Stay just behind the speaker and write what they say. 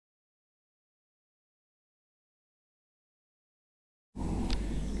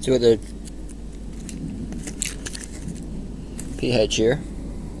So with the pH here,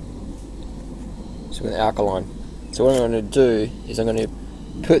 so with the alkaline. So what I'm going to do is I'm going to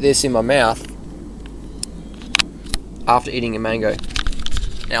put this in my mouth after eating a mango.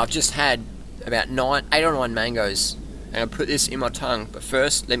 Now I've just had about 8 or 9 mangoes, and I put this in my tongue. But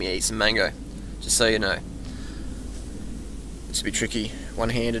first, let me eat some mango, just so you know. This will be tricky,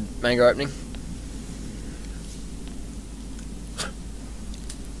 one-handed mango opening.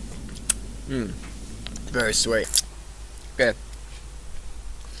 Very sweet. Okay.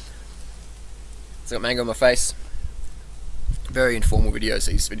 So I got mango on my face. Very informal videos,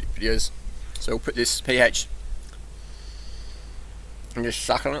 these videos. So we'll put this pH and just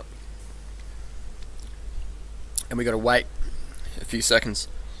suck on it. And we got to wait a few seconds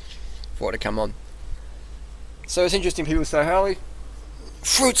for it to come on. So it's interesting, people say, Harley,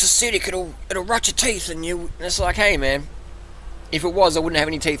 fruit's acidic, it'll rot your teeth, and it's like, hey man, if it was, I wouldn't have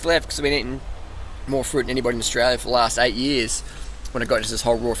any teeth left, because I've been eating more fruit than anybody in Australia for the last 8 years. When I got into this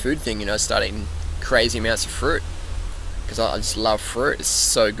whole raw food thing, I started eating crazy amounts of fruit, because I just love fruit. It's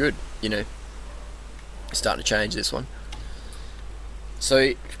so good, It's starting to change, this one. So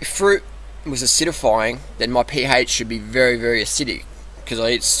if fruit was acidifying, then my pH should be very, very acidic, because I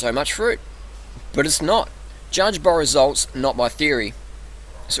eat so much fruit. But it's not. Judge by results, not by theory.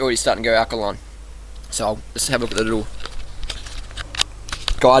 It's already starting to go alkaline. So let's have a look at the little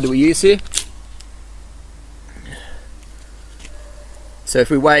guide that we use here. So if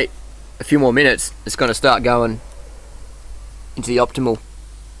we wait a few more minutes, it's going to start going into the optimal,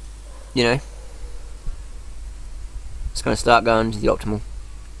 It's going to start going into the optimal.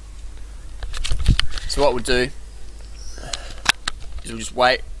 So what we'll do is we'll just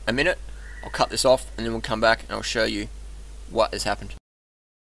wait a minute. I'll cut this off, and then we'll come back and I'll show you what has happened.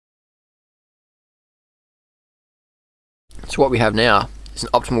 So what we have now is an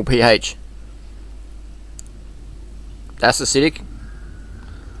optimal pH. That's acidic,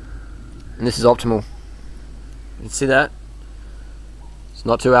 and this is optimal. You can see that? It's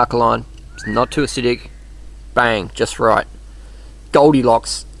not too alkaline, it's not too acidic. Bang, just right.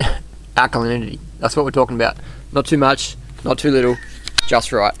 Goldilocks alkalinity. That's what we're talking about. Not too much, not too little,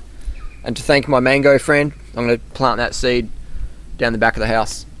 just right. And to thank my mango friend, I'm going to plant that seed down the back of the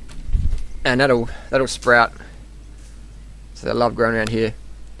house, and that'll sprout. So I love growing around here.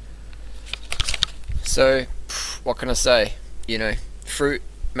 So what can I say? Fruit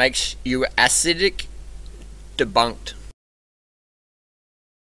makes you acidic. Debunked.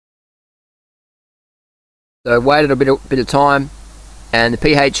 So I waited a bit of time, and the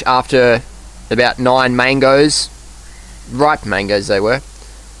pH after about 9 mangoes, ripe mangoes they were,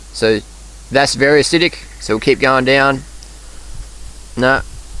 so that's very acidic, so we'll keep going down. No,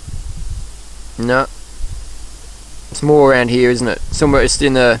 it's more around here, isn't it? Somewhere it's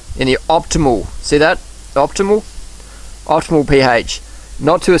in the optimal. See that? Optimal pH.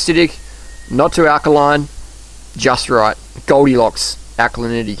 Not too acidic, not too alkaline, just right. Goldilocks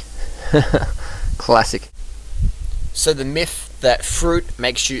alkalinity. Classic. So the myth that fruit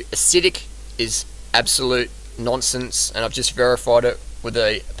makes you acidic is absolute nonsense, and I've just verified it with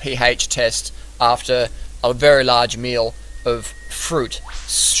a pH test after a very large meal of fruit,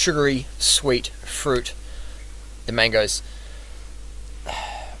 sugary, sweet fruit, the mangoes.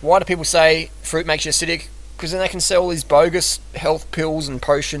 Why do people say fruit makes you acidic? Because then they can sell all these bogus health pills and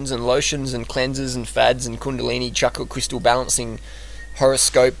potions and lotions and cleansers and fads and kundalini, chakra crystal balancing,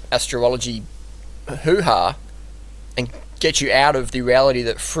 horoscope, astrology, hoo-ha, and get you out of the reality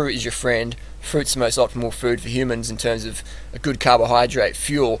that fruit is your friend. Fruit's the most optimal food for humans in terms of a good carbohydrate,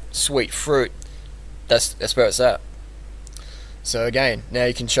 fuel, sweet fruit. That's where it's at. So again, now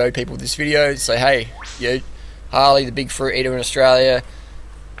you can show people this video, say, hey, Harley, the big fruit eater in Australia,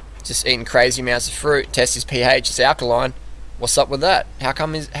 just eating crazy amounts of fruit, test his pH, it's alkaline. What's up with that? How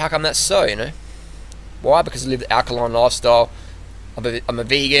come that's so, Why? Because I live the alkaline lifestyle. I'm a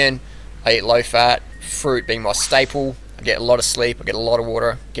vegan, I eat low fat, fruit being my staple. I get a lot of sleep, I get a lot of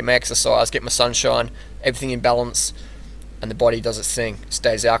water, get my exercise, get my sunshine, everything in balance, and the body does its thing,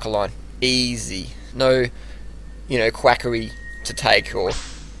 stays alkaline. Easy. No, quackery to take or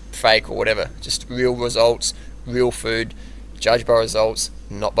fake or whatever. Just real results, real food, judged by results,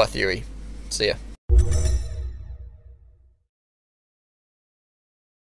 not by theory. See ya.